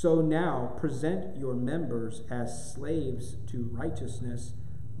 so now present your members as slaves to righteousness,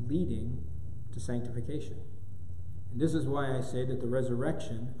 leading to sanctification. And this is why I say that the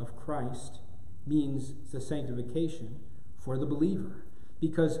resurrection of Christ means the sanctification for the believer.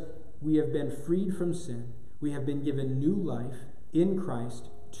 Because we have been freed from sin, we have been given new life in Christ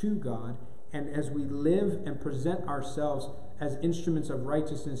to God, and as we live and present ourselves as instruments of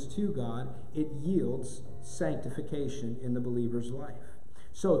righteousness to God, it yields sanctification in the believer's life.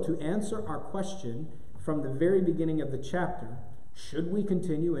 So, to answer our question from the very beginning of the chapter, should we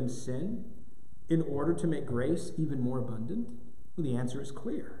continue in sin in order to make grace even more abundant? Well, the answer is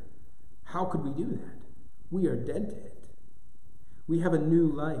clear. How could we do that? We are dead to it. We have a new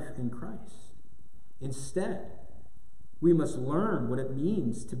life in Christ. Instead, We must learn what it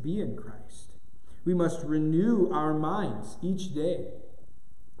means to be in Christ. We must renew our minds each day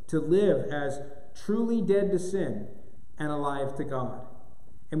to live as truly dead to sin and alive to God.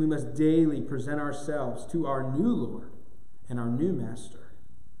 And we must daily present ourselves to our new Lord and our new Master,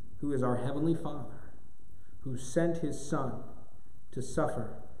 who is our Heavenly Father, who sent his Son to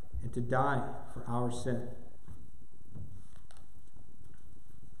suffer and to die for our sin,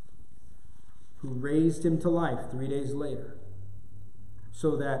 who raised him to life 3 days later,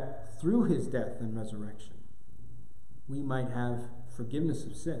 so that through his death and resurrection, we might have forgiveness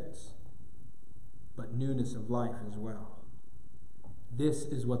of sins, but newness of life as well. This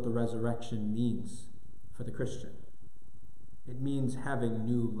is what the resurrection means for the Christian. It means having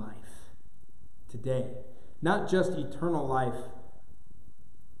new life today. Not just eternal life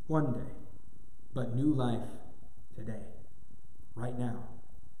one day, but new life today, right now,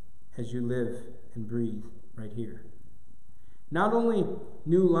 as you live and breathe right here. Not only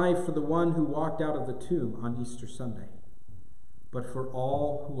new life for the one who walked out of the tomb on Easter Sunday, but for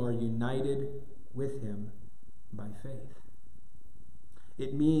all who are united with him by faith.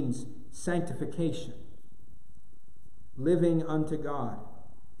 It means sanctification, living unto God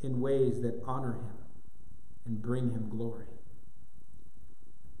in ways that honor him and bring him glory.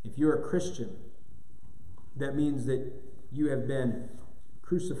 If you're a Christian, that means that you have been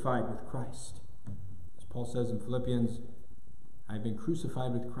crucified with Christ. As Paul says in Philippians, I've been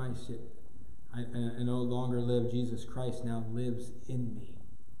crucified with Christ, yet I no longer live. Jesus Christ now lives in me.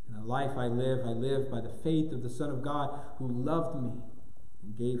 And the life I live by the faith of the Son of God who loved me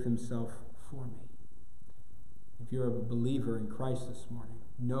and gave himself for me. If you're a believer in Christ this morning,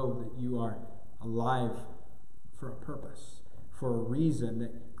 know that you are alive for a purpose, for a reason,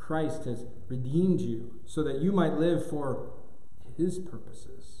 that Christ has redeemed you so that you might live for his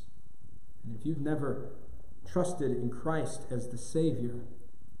purposes. And if you've never trusted in Christ as the Savior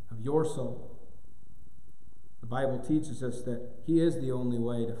of your soul, the Bible teaches us that he is the only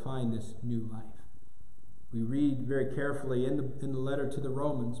way to find this new life. We read very carefully in the letter to the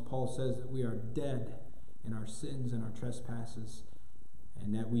Romans, Paul says that we are dead in our sins and our trespasses,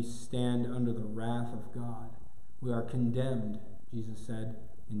 and that we stand under the wrath of God. We are condemned, Jesus said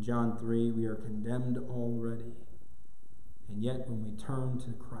in John 3, we are condemned already. And yet when we turn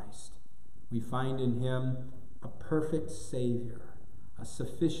to Christ, we find in him a perfect Savior, a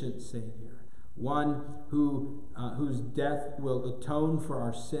sufficient Savior, one whose death will atone for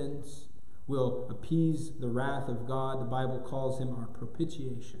our sins, will appease the wrath of God. The Bible calls him our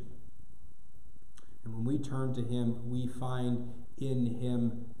propitiation. And when we turn to him, we find in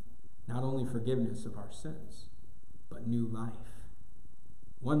him not only forgiveness of our sins, but new life.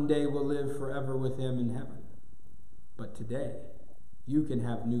 One day we'll live forever with him in heaven. But today, you can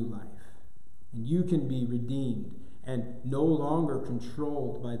have new life. And you can be redeemed and no longer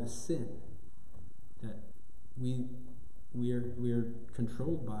controlled by the sin that we're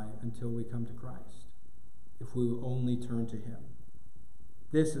controlled by until we come to Christ, if we will only turn to him.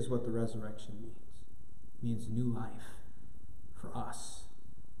 This is what the resurrection means. It means new life for us.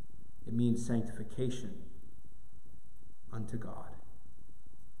 It means sanctification unto God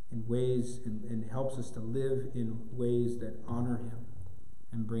in ways, and helps us to live in ways that honor him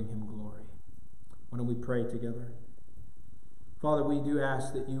and bring him glory. Why don't we pray together? Father, we do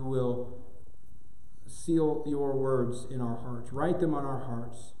ask that you will seal your words in our hearts. Write them on our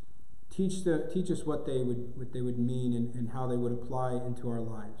hearts. Teach us what they would mean and how they would apply into our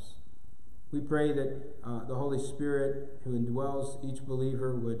lives. We pray that the Holy Spirit who indwells each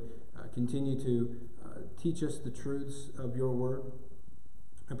believer would continue to teach us the truths of your word.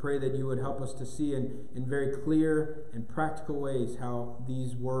 I pray that you would help us to see in very clear and practical ways how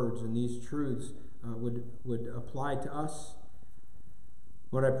these words and these truths would apply to us.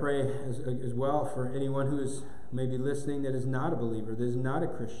 Lord, I pray as well for anyone who is maybe listening that is not a believer, that is not a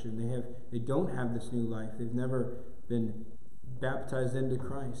Christian. They don't have this new life. They've never been baptized into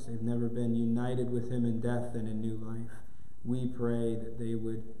Christ. They've never been united with him in death and in new life. We pray that they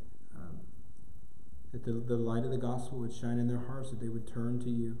would, that the light of the gospel would shine in their hearts, that they would turn to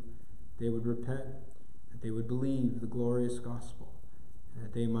you, they would repent, that they would believe the glorious gospel, and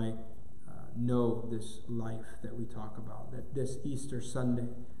that they might know this life that we talk about, that this Easter Sunday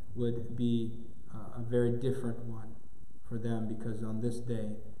would be a very different one for them, because on this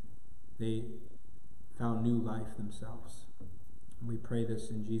day they found new life themselves. And we pray this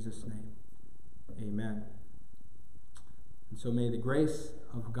in Jesus' name. Amen. And so may the grace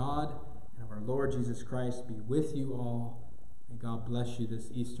of God and of our Lord Jesus Christ be with you all. May God bless you this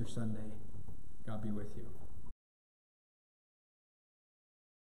Easter Sunday. God be with you.